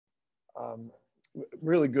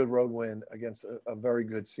Really good road win against a very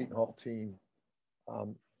good Seton Hall team.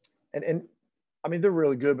 And I mean, they're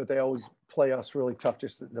really good, but they always play us really tough.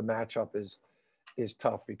 Just the matchup is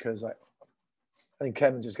tough because I think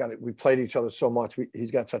Kevin just got it. We played each other so much.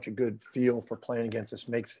 He's got such a good feel for playing against us,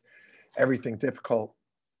 makes everything difficult.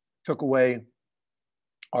 Took away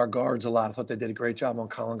our guards a lot. I thought they did a great job on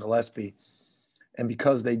Collin Gillespie. And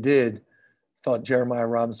because they did, thought Jeremiah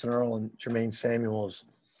Robinson-Earl and Jermaine Samuels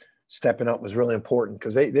stepping up was really important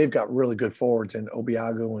because they've got really good forwards in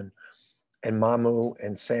Obiagu and Mamu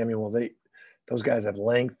and Samuel. Those guys have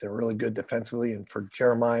length. They're really good defensively. And for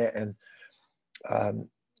Jeremiah and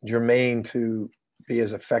Jermaine to be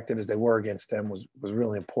as effective as they were against them was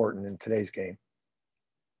really important in today's game.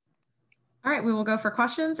 All right, we will go for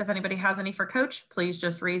questions. If anybody has any for Coach, please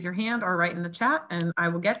just raise your hand or write in the chat and I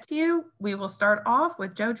will get to you. We will start off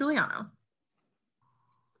with Joe Giuliano.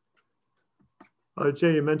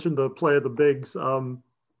 Jay, you mentioned the play of the bigs.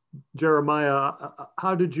 Jeremiah,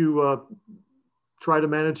 how did you try to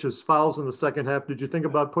manage his fouls in the second half? Did you think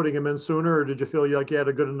about putting him in sooner, or did you feel like you had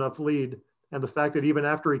a good enough lead? And the fact that even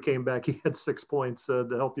after he came back, he had 6 points to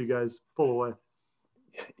help you guys pull away.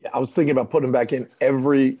 Yeah, I was thinking about putting him back in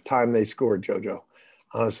every time they scored, JoJo.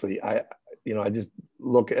 Honestly, I just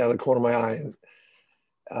look at the corner of my eye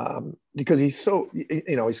and because he's so,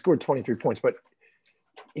 he scored 23 points, but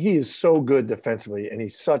he is so good defensively, and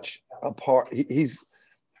he's such a part. He's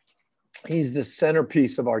the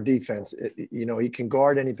centerpiece of our defense. He can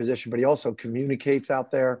guard any position, but he also communicates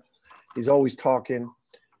out there. He's always talking.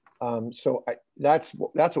 So that's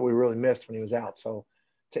what we really missed when he was out. So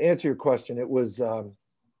to answer your question, it was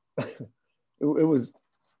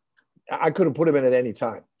I could have put him in at any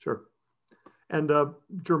time. Sure. And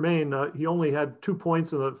Jermaine, he only had 2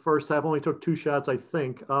 points in the first half. Only took 2 shots, I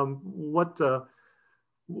think.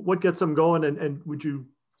 What gets him going? And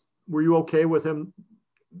were you okay with him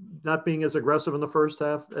not being as aggressive in the first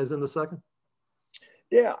half as in the second?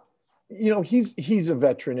 Yeah, he's a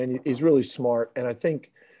veteran and he's really smart. And I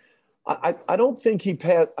think I don't think he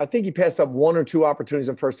passed. I think he passed up 1 or 2 opportunities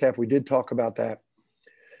in the first half. We did talk about that.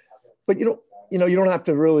 But you don't have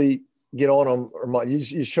to really get on him or much.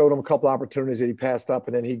 You showed him a couple opportunities that he passed up,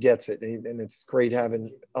 and then he gets it. And it's great having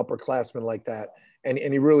upperclassmen like that. And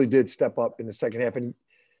he really did step up in the second half. And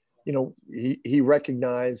he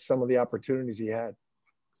recognized some of the opportunities he had.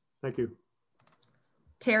 Thank you.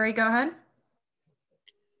 Terry, go ahead.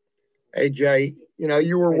 Hey, Jay,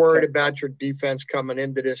 you were worried about your defense coming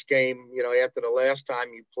into this game, after the last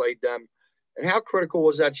time you played them. And how critical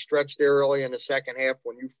was that stretch there early in the second half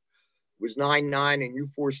when you was 9-9 and you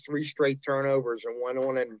forced 3 straight turnovers and went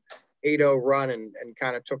on an 8-0 run and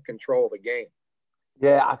kind of took control of the game?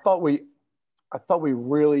 Yeah, I thought we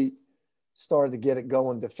really started to get it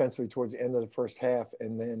going defensively towards the end of the first half,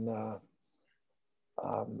 and then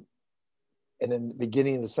the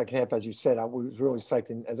beginning of the second half, as you said, I was really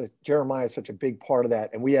psyched. And Jeremiah is such a big part of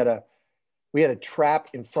that. And we had a trap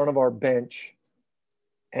in front of our bench,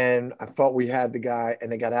 and I thought we had the guy,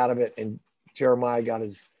 and they got out of it, and Jeremiah got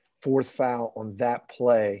his 4th foul on that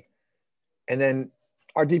play. And then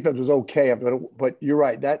our defense was okay, but you're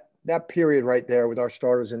right, that period right there with our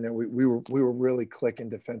starters in there, we were really clicking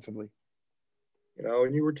defensively.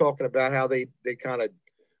 And you were talking about how they kind of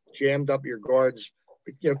jammed up your guards.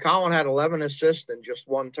 Collin had 11 assists and just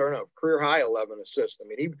 1 turnover, career high 11 assists. I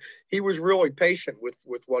mean, he was really patient with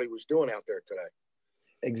what he was doing out there today.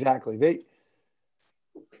 Exactly. They,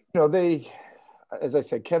 as I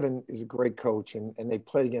said, Kevin is a great coach, and they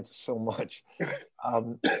played against us so much,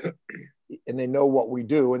 and they know what we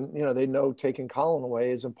do, and they know taking Collin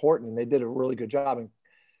away is important, and they did a really good job. And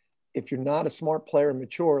if you're not a smart player and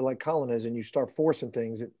mature like Collin is, and you start forcing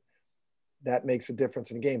things, that makes a difference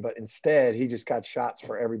in the game. But instead, he just got shots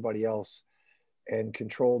for everybody else and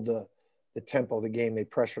controlled the tempo of the game. They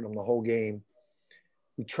pressured him the whole game.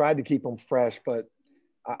 We tried to keep him fresh, but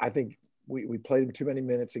I think we played him too many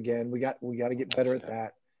minutes again. We got to get better at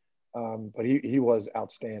that. But he was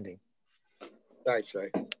outstanding. Thanks, Jay.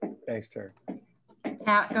 Thanks, Terry.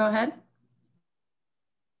 Pat, go ahead.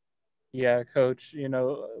 Yeah, Coach.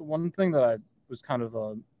 One thing that I was kind of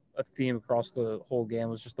a theme across the whole game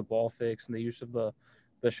was just the ball fakes and the use of the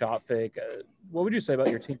shot fake. What would you say about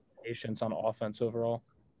your team's patience on offense overall?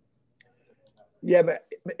 Yeah, but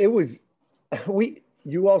it was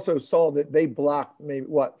you also saw that they blocked maybe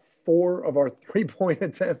 4 of our 3-point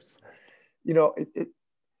attempts. We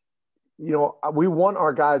want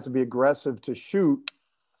our guys to be aggressive to shoot,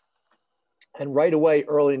 and right away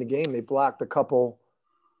early in the game they blocked a couple.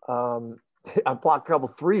 I blocked a couple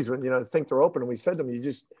threes when think they're open, and we said to them,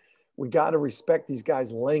 we got to respect these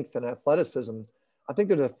guys' length and athleticism. I think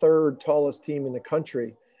they're the third tallest team in the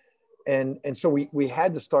country. And so we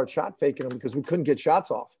had to start shot faking them because we couldn't get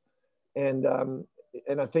shots off. And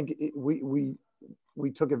I think we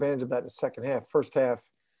took advantage of that in the second half. First half,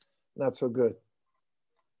 not so good.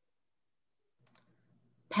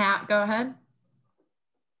 Pat, go ahead.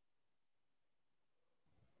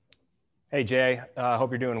 Hey, Jay, I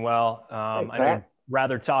hope you're doing well. I know you'd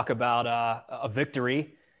rather talk about a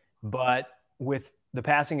victory, but with the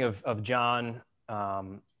passing of John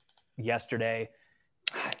yesterday,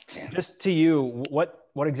 just to you,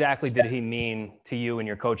 what exactly did he mean to you in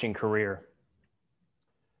your coaching career?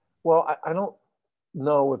 Well, I don't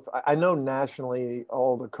know if I know nationally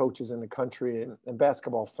all the coaches in the country and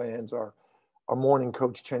basketball fans are mourning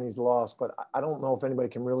Coach Cheney's loss, but I don't know if anybody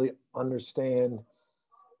can really understand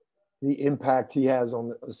the impact he has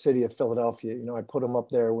on the city of Philadelphia. You know, I put him up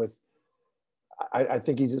there with, I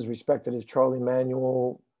think he's as respected as Charlie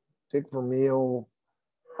Manuel, Dick Vermeil,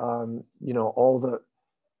 you know, all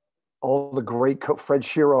the great Fred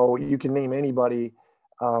Shiro, you can name anybody,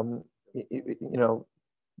 you know,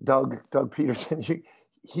 Doug Peterson,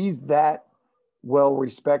 he's that well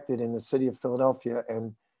respected in the city of Philadelphia.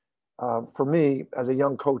 And for me, as a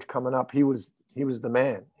young coach coming up, he was the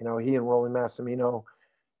man. You know, he and Rolling Massimino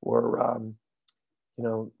were, you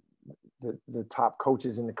know, the top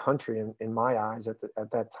coaches in the country in my eyes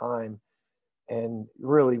at that time, and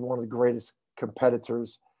really one of the greatest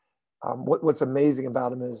competitors. What's amazing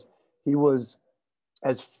about him is he was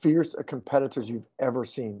as fierce a competitor as you've ever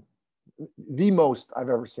seen, the most I've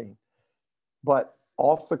ever seen. But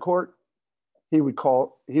off the court, he would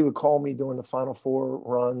call me during the Final Four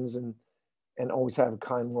runs and always have a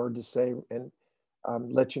kind word to say and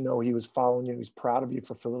let you know he was following you. He was proud of you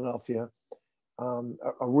for Philadelphia. A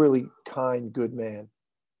really kind, good man.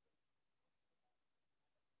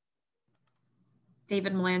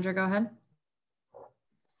 David Melanger, go ahead.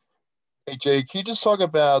 Hey, Jay, can you just talk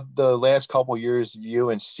about the last couple of years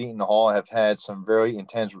you and Seton Hall have had some very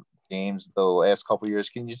intense games the last couple of years?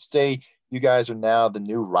 Can you say you guys are now the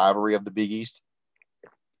new rivalry of the Big East?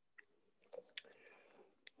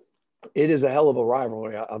 It is a hell of a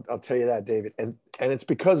rivalry. I'll tell you that, David. And it's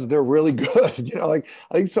because they're really good. You know, like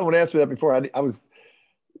I think someone asked me that before. I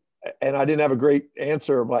didn't have a great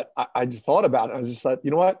answer, but I just thought about it. I was just like,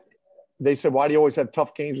 you know what? They said, why do you always have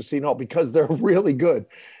tough games with Seton Hall? Because they're really good.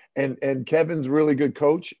 And Kevin's a really good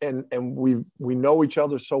coach. And we know each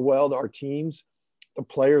other so well. Our teams, the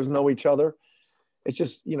players know each other. It's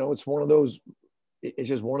just, you know, it's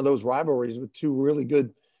just one of those rivalries with two really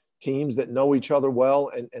good teams that know each other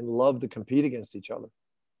well and love to compete against each other.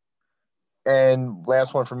 And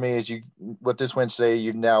last one for me is with this win today,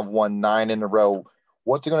 you've now won 9 in a row.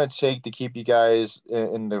 What's it going to take to keep you guys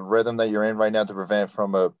in the rhythm that you're in right now to prevent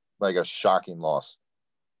from a shocking loss?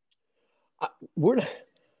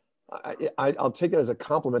 I'll take it as a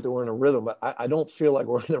compliment that we're in a rhythm, but I don't feel like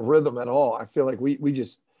we're in a rhythm at all. I feel like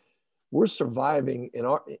we're surviving in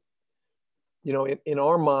our, you know, in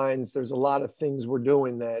our minds. There's a lot of things we're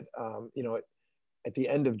doing that, you know, at the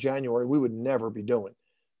end of January, we would never be doing,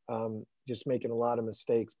 just making a lot of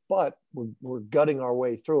mistakes, but we're gutting our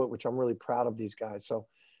way through it, which I'm really proud of these guys. So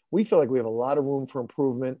we feel like we have a lot of room for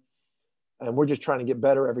improvement, and we're just trying to get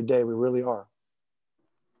better every day. We really are.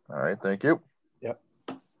 All right. Thank you. Yep.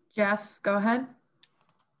 Jeff, go ahead.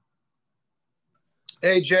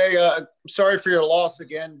 Hey, Jay, sorry for your loss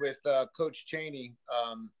again with Coach Cheney.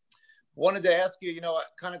 Wanted to ask you, you know,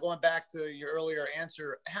 kind of going back to your earlier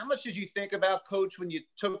answer, how much did you think about Coach when you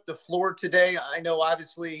took the floor today? I know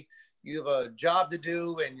obviously you have a job to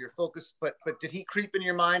do and you're focused, but did he creep in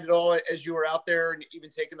your mind at all as you were out there and even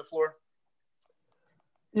taking the floor?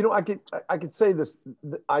 You know, I could say this.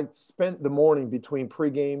 I spent the morning between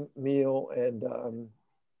pregame meal and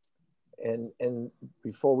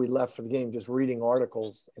before we left for the game, just reading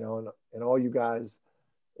articles, you know, and all you guys,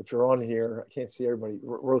 if you're on here, I can't see everybody,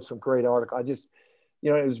 wrote some great article. I just, you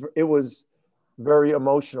know, it was very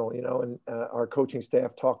emotional, you know, and our coaching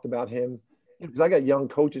staff talked about him because I got young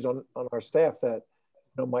coaches on our staff that,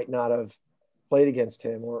 you know, might not have played against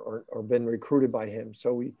him or been recruited by him.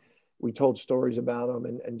 So we told stories about him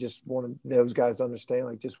and just wanted those guys to understand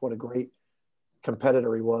like just what a great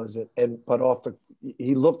competitor he was. But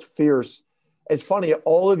he looked fierce. It's funny,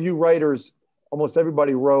 all of you writers, almost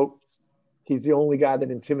everybody wrote, he's the only guy that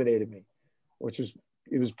intimidated me,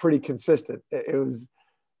 it was pretty consistent. It was,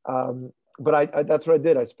 but that's what I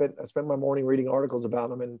did. I spent my morning reading articles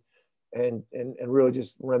about him and really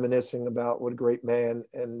just reminiscing about what a great man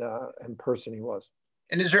and person he was.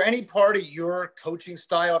 And is there any part of your coaching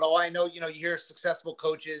style at all? I know, you know, you hear successful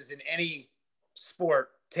coaches in any sport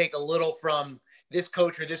take a little from this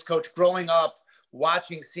coach or this coach growing up.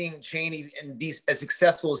 seeing Chaney and be as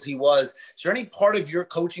successful as he was, is there any part of your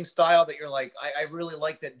coaching style that you're like, I really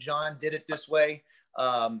like that John did it this way?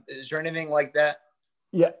 Is there anything like that?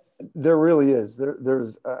 Yeah, there really is.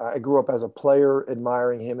 I grew up as a player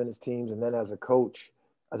admiring him and his teams, and then as a coach,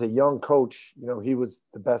 as a young coach, you know, he was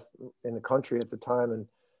the best in the country at the time, and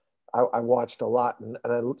I watched a lot, and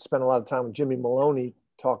I spent a lot of time with Jimmy Maloney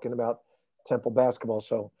talking about Temple basketball.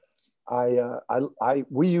 So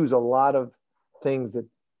we use a lot of things that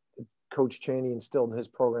Coach Chaney instilled in his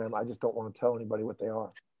program. I just don't want to tell anybody what they are.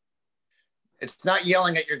 It's not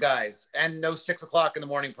yelling at your guys, and no 6 o'clock in the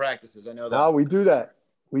morning practices. I know that. No, we do that.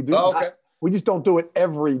 We do. Oh, okay. We just don't do it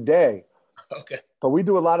every day. Okay. But we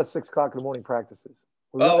do a lot of 6 o'clock in the morning practices.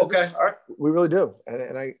 Okay. All right. We really do.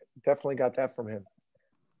 And I definitely got that from him.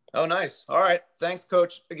 Oh, nice. All right. Thanks,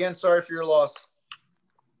 Coach. Again, sorry for your loss.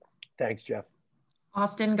 Thanks, Jeff.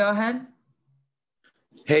 Austin, go ahead.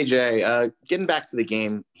 Hey, Jay, getting back to the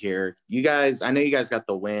game here, I know you guys got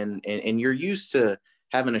the win, and you're used to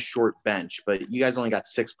having a short bench, but you guys only got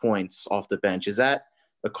 6 points off the bench. Is that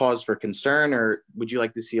a cause for concern, or would you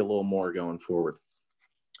like to see a little more going forward?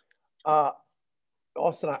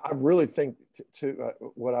 Austin, I really think to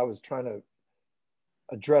what I was trying to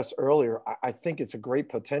address earlier, I think it's a great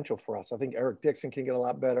potential for us. I think Eric Dixon can get a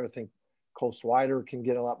lot better. I think Cole Swider can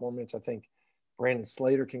get a lot more minutes. I think Brandon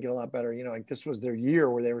Slater can get a lot better. You know, like this was their year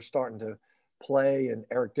where they were starting to play, and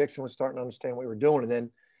Eric Dixon was starting to understand what we were doing. And then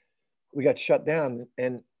we got shut down.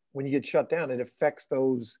 And when you get shut down, it affects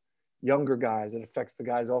those younger guys. It affects the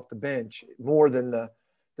guys off the bench more than the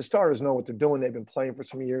starters know what they're doing. They've been playing for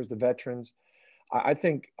some years, the veterans. I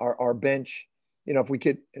think our bench, you know, if we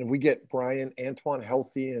get Brian Antoine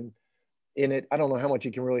healthy and in it, I don't know how much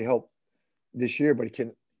he can really help this year, but he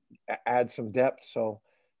can add some depth. So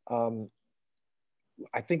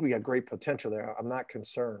I think we got great potential there. I'm not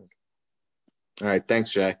concerned. All right.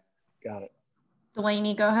 Thanks, Jay. Got it.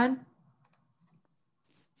 Delaney, go ahead.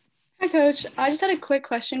 Hi, Coach. I just had a quick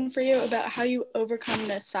question for you about how you overcome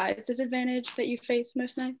the size disadvantage that you face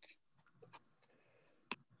most nights.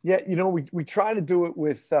 Yeah, you know, we try to do it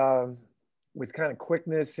with kind of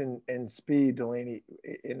quickness and speed, Delaney,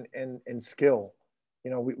 and skill. You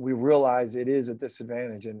know, we realize it is a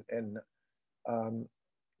disadvantage, and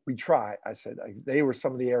we try. I said they were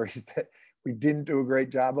some of the areas that we didn't do a great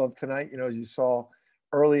job of tonight. You know, as you saw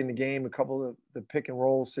early in the game, a couple of the pick and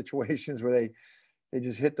roll situations where they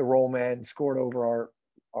just hit the roll man and scored over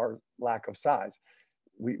our lack of size.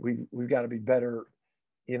 We've got to be better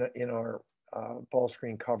in our ball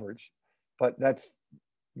screen coverage, but that's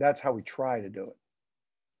how we try to do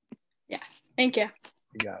it. Yeah, thank you.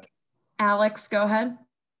 You got it. Alex, go ahead.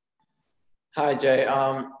 Hi, Jay.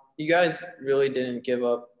 You guys really didn't give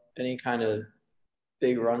up any kind of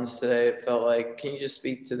big runs today. It felt like, can you just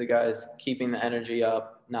speak to the guys keeping the energy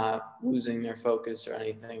up, not losing their focus or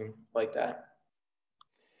anything like that?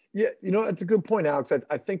 Yeah, you know, it's a good point, Alex.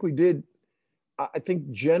 I think we did. I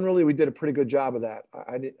think generally we did a pretty good job of that.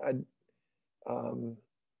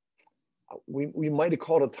 We might have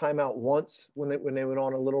called a timeout once when they went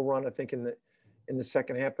on a little run, I think in the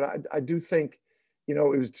second half. But I do think, you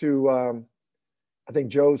know, it was to I think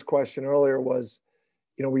Joe's question earlier was,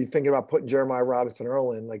 you know, were you thinking about putting Jeremiah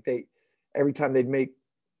Robinson-Earl in? Like every time they'd make,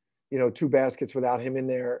 you know, 2 baskets without him in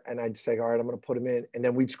there, and I'd say, all right, I'm going to put him in, and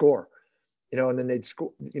then we'd score, you know, and then they'd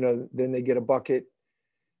score, you know, then they get a bucket,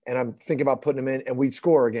 and I'm thinking about putting him in, and we'd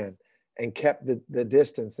score again, and kept the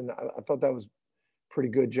distance. And I thought that was pretty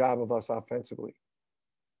good job of us offensively.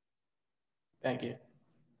 Thank you.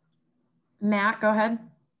 Matt, go ahead.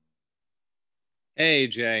 Hey,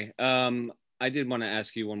 Jay. I did want to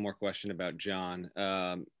ask you one more question about John.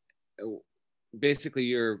 Basically,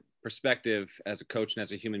 your perspective as a coach and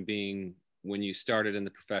as a human being, when you started in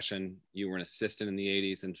the profession, you were an assistant in the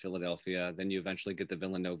 80s in Philadelphia. Then you eventually get the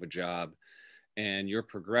Villanova job. And your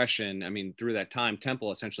progression, I mean, through that time,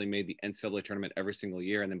 Temple essentially made the NCAA tournament every single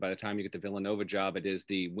year. And then by the time you get the Villanova job, it is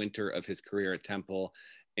the winter of his career at Temple.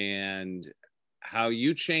 And how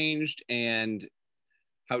you changed, and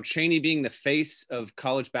how Chaney being the face of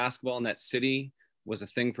college basketball in that city was a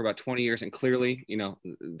thing for about 20 years. And clearly, you know,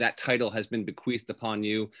 that title has been bequeathed upon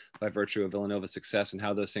you by virtue of Villanova's success, and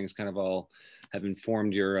how those things kind of all have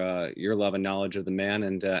informed your love and knowledge of the man,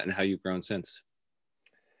 and how you've grown since.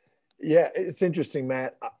 Yeah, it's interesting,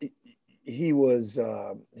 Matt. He was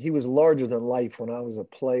larger than life when I was a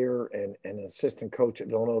player and an assistant coach at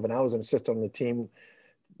Villanova. And I was an assistant on the team,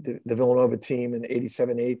 the Villanova team in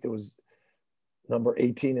 87-8. That was number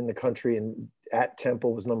 18 in the country, and at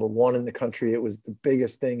Temple was number 1 in the country. It was the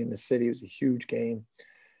biggest thing in the city. It was a huge game.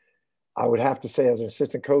 I would have to say, as an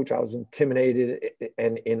assistant coach, I was intimidated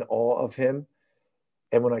and in awe of him.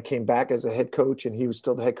 And when I came back as a head coach and he was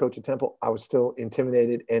still the head coach at Temple, I was still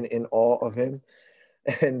intimidated and in awe of him.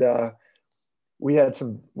 And we had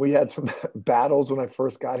some battles when I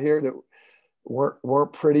first got here that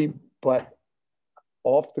weren't pretty, but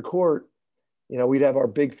off the court, you know, we'd have our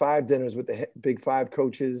Big Five dinners with the Big Five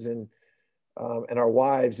coaches and our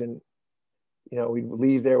wives, and you know, we'd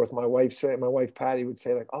leave there with my wife Patty would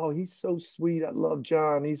say like, "Oh, he's so sweet. I love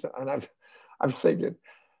John." I'm thinking,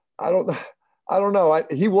 I don't know.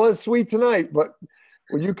 He was sweet tonight, but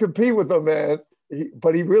when you compete with him, man, he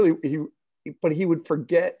would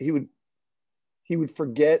forget. He would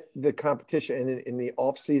forget the competition, and in the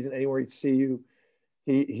off season, anywhere he'd see you,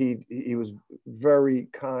 he was very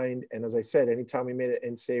kind. And as I said, anytime we made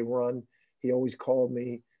an NCAA run, he always called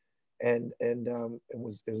me, and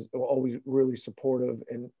was always really supportive.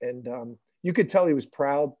 And you could tell he was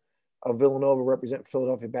proud of Villanova representing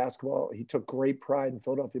Philadelphia basketball. He took great pride in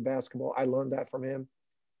Philadelphia basketball. I learned that from him.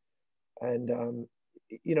 And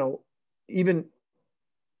you know, even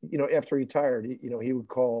after he retired, he would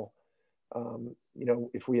call. You know,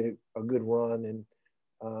 if we had a good run, and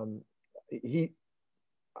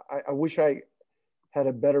I wish I had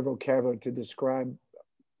a better vocabulary to describe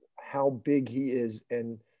how big he is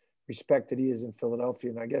and respected he is in Philadelphia.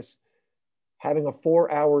 And I guess having a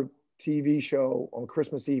 4-hour TV show on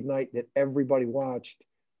Christmas Eve night that everybody watched,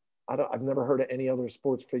 I've never heard of any other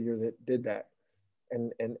sports figure that did that,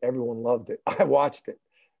 and everyone loved it. I watched it.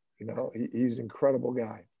 You know, he's an incredible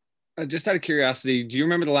guy. Just out of curiosity, do you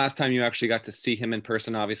remember the last time you actually got to see him in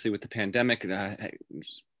person? Obviously, with the pandemic,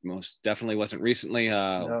 most definitely wasn't recently.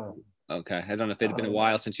 No. Okay, I don't know if it had been a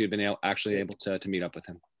while since you had been actually able to meet up with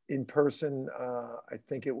him. In person, I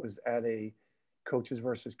think it was at a Coaches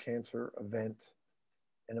versus Cancer event,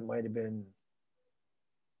 and it might have been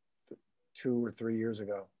 2 or 3 years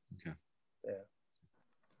ago. Okay. Yeah.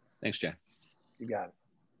 Thanks, Jay. You got it.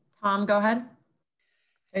 Tom, go ahead.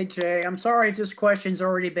 Hey, Jay, I'm sorry if this question's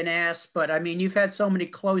already been asked, but I mean, you've had so many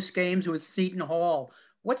close games with Seton Hall.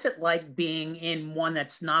 What's it like being in one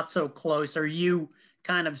that's not so close? Are you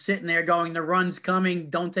kind of sitting there going, the run's coming,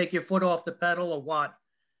 don't take your foot off the pedal, or what?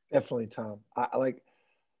 Definitely, Tom. I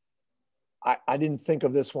didn't think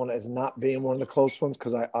of this one as not being one of the close ones,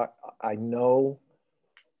 because I know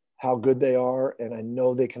how good they are, and I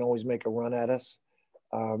know they can always make a run at us.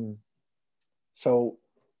 So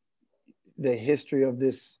the history of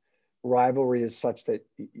this rivalry is such that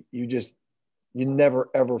you never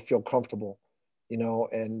ever feel comfortable, you know,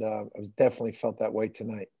 and I definitely felt that way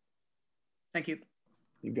tonight. Thank you.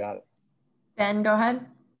 You got it. Ben, go ahead.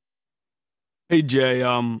 Hey, Jay,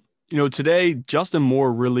 you know, today Justin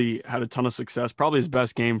Moore really had a ton of success, probably his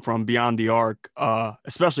best game from beyond the arc,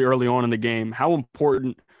 especially early on in the game. How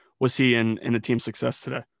important was he in the team's success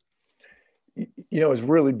today? You know, it's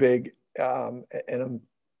really big, and I'm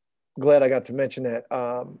glad I got to mention that.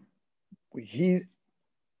 He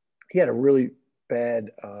had a really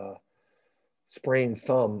bad sprained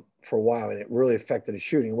thumb for a while, and it really affected his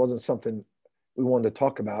shooting. It wasn't something we wanted to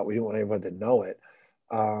talk about. We didn't want anyone to know it.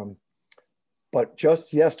 But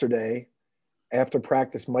just yesterday, after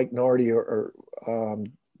practice, Mike Nardi or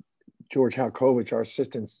George Halkovich, our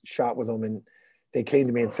assistants, shot with him, and they came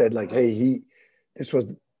to me and said, like, hey, this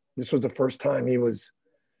was the first time he was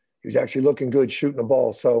actually looking good shooting the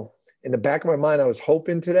ball. So in the back of my mind, I was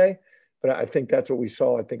hoping today, but I think that's what we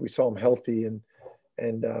saw. I think we saw him healthy, and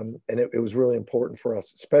it was really important for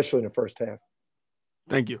us, especially in the first half.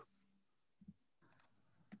 Thank you.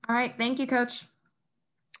 All right. Thank you, Coach.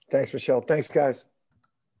 Thanks, Michelle. Thanks, guys.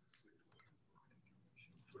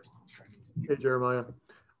 Hey, Jeremiah.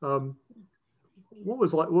 What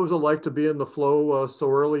was it like to be in the flow so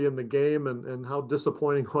early in the game, and how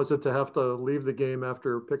disappointing was it to have to leave the game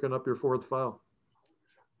after picking up your 4th foul?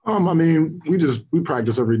 I mean, we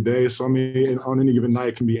practice every day. So, I mean, on any given night,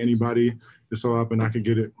 it can be anybody. Just so happened I could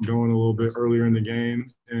get it going a little bit earlier in the game.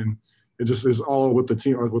 And it just is all with the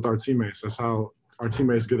team, with our teammates. That's how our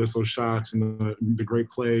teammates get us those shots and the great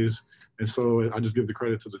plays. And so I just give the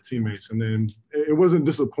credit to the teammates. And then it wasn't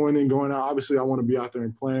disappointing going out. Obviously, I want to be out there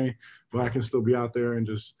and playing, but I can still be out there and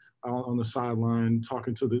just on the sideline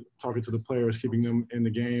talking to the players, keeping them in the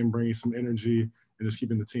game, bringing some energy, and just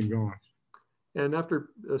keeping the team going. And after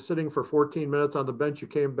sitting for 14 minutes on the bench, you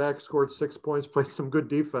came back, scored 6 points, played some good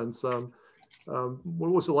defense. What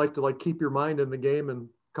was it like to keep your mind in the game and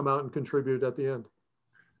come out and contribute at the end?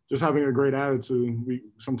 Just having a great attitude.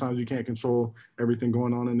 Sometimes you can't control everything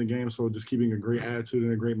going on in the game, so just keeping a great attitude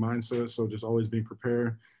and a great mindset. So just always being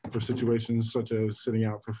prepared for situations such as sitting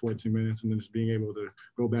out for 14 minutes and then just being able to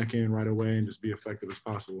go back in right away and just be effective as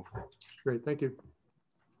possible. Great, thank you.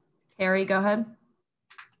 Terry, go ahead.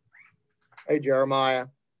 Hey, Jeremiah.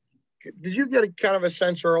 Did you get a kind of a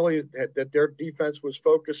sense early that their defense was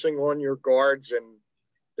focusing on your guards and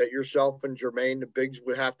that yourself and Jermaine, the bigs,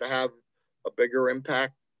 would have to have a bigger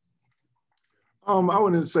impact? I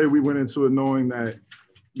wouldn't say we went into it knowing that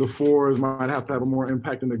the fours might have to have a more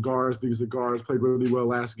impact than the guards because the guards played really well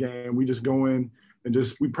last game. We just go in and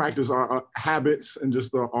we practice our habits and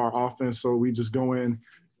just our offense. So we just go in,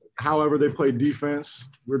 however they play defense,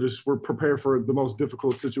 we're prepared for the most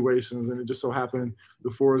difficult situations. And it just so happened the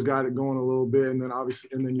fours got it going a little bit. And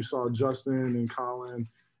then you saw Justin and Collin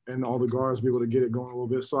and all the guards be able to get it going a little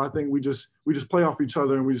bit. So I think we just play off each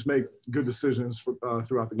other and we just make good decisions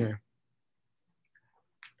throughout the game.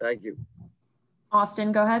 Thank you.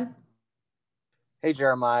 Austin, go ahead. Hey,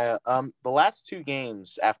 Jeremiah. The last two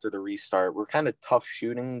games after the restart were kind of tough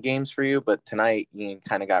shooting games for you, but tonight you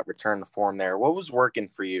kind of got returned to form there. What was working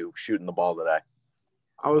for you shooting the ball today?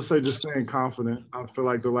 I would say just staying confident. I feel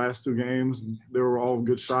like the last two games, they were all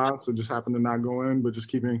good shots. It just happened to not go in, but just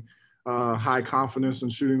keeping high confidence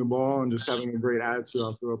and shooting the ball and just having a great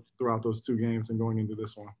attitude throughout those two games and going into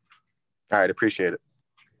this one. All right, appreciate it.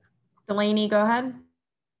 Delaney, go ahead.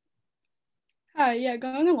 Hi, yeah,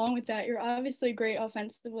 going along with that, you're obviously great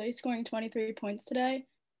offensively, scoring 23 points today,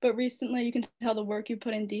 but recently you can tell the work you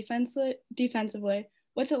put in defensively.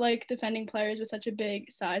 What's it like defending players with such a big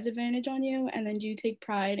size advantage on you, and then do you take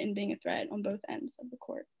pride in being a threat on both ends of the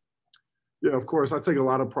court? Yeah, of course. I take a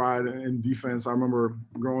lot of pride in defense. I remember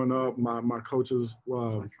growing up, my coaches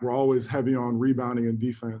were always heavy on rebounding and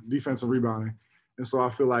defensive rebounding. And so I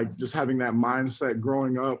feel like just having that mindset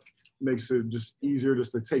growing up makes it just easier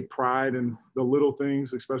just to take pride in the little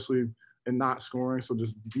things, especially in not scoring. So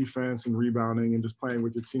just defense and rebounding and just playing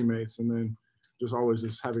with your teammates and then just always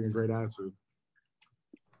just having a great attitude.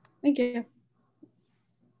 Thank you.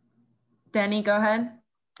 Denny, go ahead.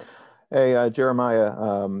 Hey, Jeremiah,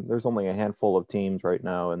 there's only a handful of teams right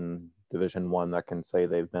now in Division I that can say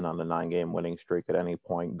they've been on a 9-game winning streak at any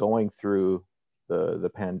point. Going through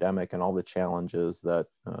the pandemic and all the challenges that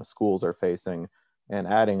schools are facing, and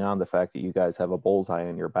adding on the fact that you guys have a bullseye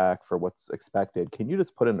in your back for what's expected, can you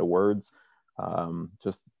just put into words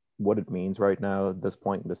just what it means right now at this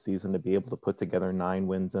point in the season to be able to put together 9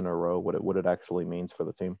 wins in a row, what it actually means for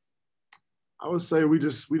the team? I would say we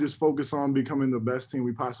just focus on becoming the best team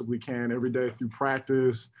we possibly can every day through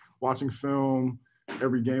practice, watching film,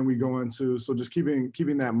 every game we go into. So just keeping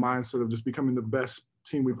that mindset of just becoming the best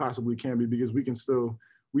team we possibly can be, because we can still,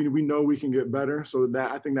 we know we can get better. So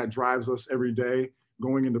that I think that drives us every day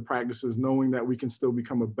going into practices, knowing that we can still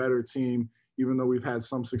become a better team, even though we've had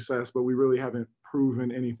some success, but we really haven't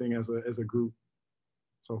proven anything as a group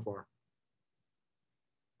so far.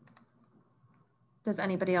 Does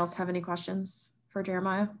anybody else have any questions for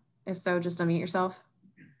Jeremiah? If so, just unmute yourself.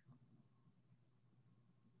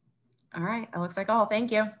 All right, it looks like all.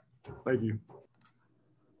 Thank you. Thank you.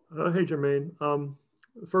 Hey, Jermaine.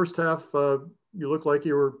 First half, you looked like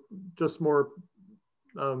you were just more,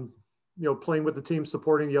 playing with the team,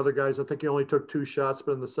 supporting the other guys. I think you only took 2 shots,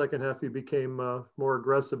 but in the second half, you became more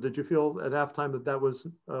aggressive. Did you feel at halftime that was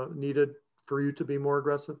needed for you to be more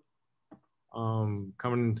aggressive?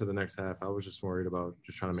 Coming into the next half, I was just worried about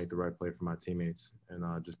just trying to make the right play for my teammates and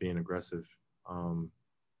just being aggressive.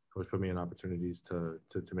 Coach put me in opportunities to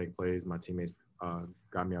make plays. My teammates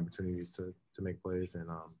got me opportunities to make plays, and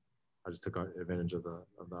I just took advantage of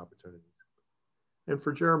the opportunities. And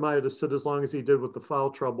for Jeremiah to sit as long as he did with the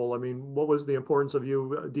foul trouble, I mean, what was the importance of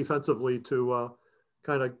you defensively to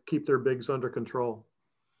kind of keep their bigs under control?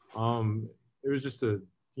 It was just to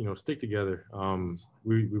stick together.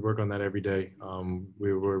 We work on that every day.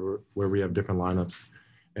 Where we have different lineups,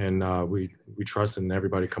 and we trust in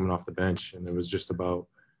everybody coming off the bench. And it was just about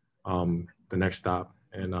the next stop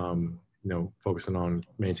and focusing on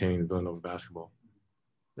maintaining the Villanova basketball.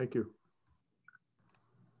 Thank you.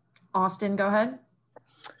 Austin, go ahead.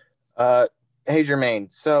 Hey,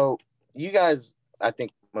 Jermaine. So you guys, I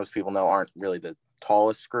think most people know, aren't really the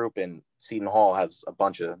tallest group, and Seton Hall has a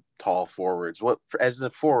bunch of tall forwards. As a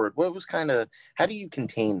forward, how do you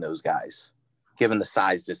contain those guys, given the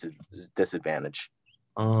size disadvantage?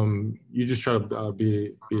 You just try to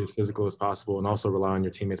be as physical as possible and also rely on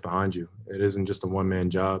your teammates behind you. It isn't just a one-man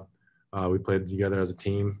job. We play together as a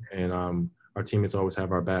team, and our teammates always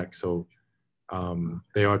have our back. So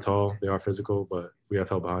they are tall, they are physical, but we have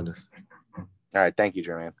help behind us. All right. Thank you,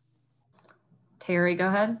 Jermaine. Terry, go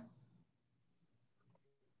ahead.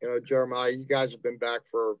 Jeremiah, you guys have been back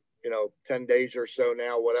for 10 days or so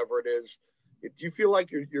now, whatever it is. Do you feel like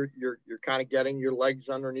you're kind of getting your legs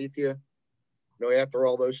underneath you, after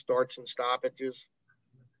all those starts and stoppages?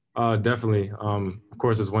 Definitely. Of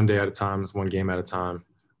course, it's one day at a time. It's one game at a time.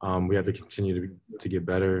 We have to continue to get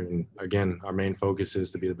better. And again, our main focus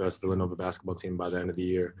is to be the best Villanova basketball team by the end of the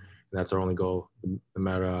year. And that's our only goal, no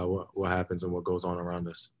matter what happens and what goes on around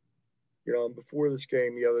us. You know, before this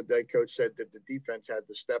game the other day, Coach said that the defense had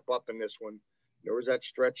to step up in this one. There was that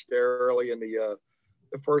stretch there early in the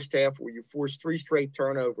first half where you forced 3 straight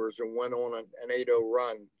turnovers and went on an 8-0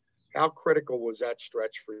 run. How critical was that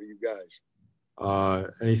stretch for you guys?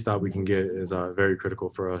 Any stop we can get is very critical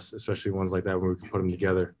for us, especially ones like that when we can put them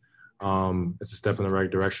together. It's a step in the right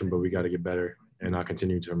direction, but we got to get better and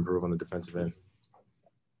continue to improve on the defensive end.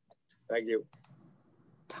 Thank you.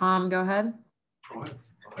 Tom, go ahead.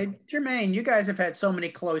 Hey, Jermaine, you guys have had so many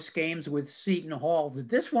close games with Seton Hall. Did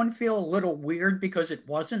this one feel a little weird because it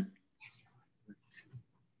wasn't?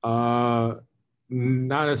 Not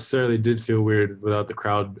necessarily. Did feel weird without the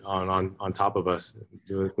crowd on top of us,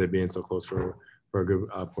 they being so close for a good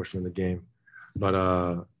portion of the game. But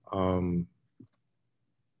at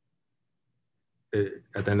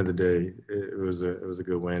the end of the day, it was a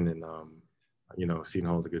good win, and you know, Seton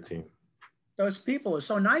Hall is a good team. Those people are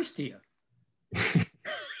so nice to you.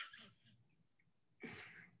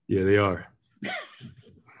 Yeah, they are.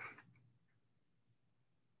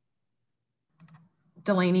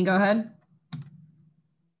 Delaney, go ahead.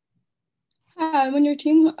 When your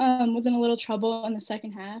team was in a little trouble in the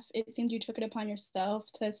second half, it seemed you took it upon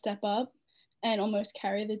yourself to step up and almost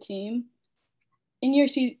carry the team. In your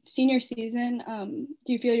senior season,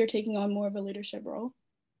 do you feel you're taking on more of a leadership role?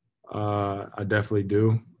 I definitely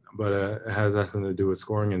do, but it has nothing to do with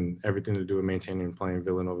scoring and everything to do with maintaining and playing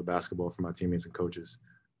Villanova basketball for my teammates and coaches.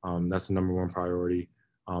 That's the number one priority.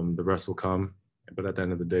 The rest will come, but at the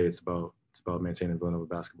end of the day, it's about maintaining Villanova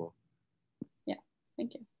basketball. Yeah,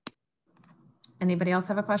 thank you. Anybody else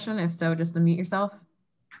have a question? If so, just unmute yourself.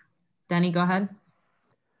 Denny, go ahead.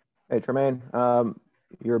 Hey, Jermaine,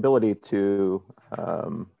 your ability to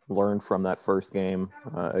learn from that first game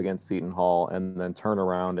against Seton Hall and then turn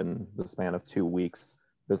around in the span of 2 weeks.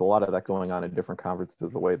 There's a lot of that going on in different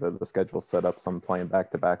conferences, the way the schedule's set up, some playing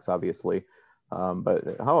back-to-backs, obviously.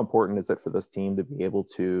 But how important is it for this team to be able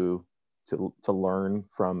to learn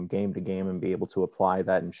from game to game and be able to apply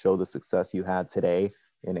that and show the success you had today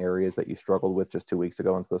in areas that you struggled with just 2 weeks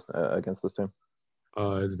ago against this team?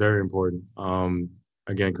 It's very important.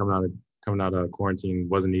 Again, coming out of quarantine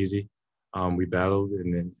wasn't easy. We battled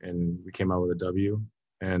and we came out with a W.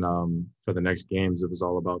 And for the next games, it was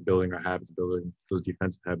all about building our habits, building those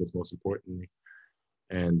defensive habits most importantly.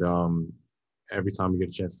 And every time we get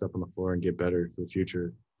a chance to step on the floor and get better for the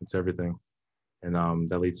future, it's everything. And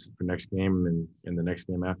that leads for next game and the next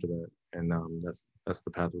game after that. And that's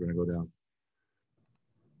the path we're going to go down.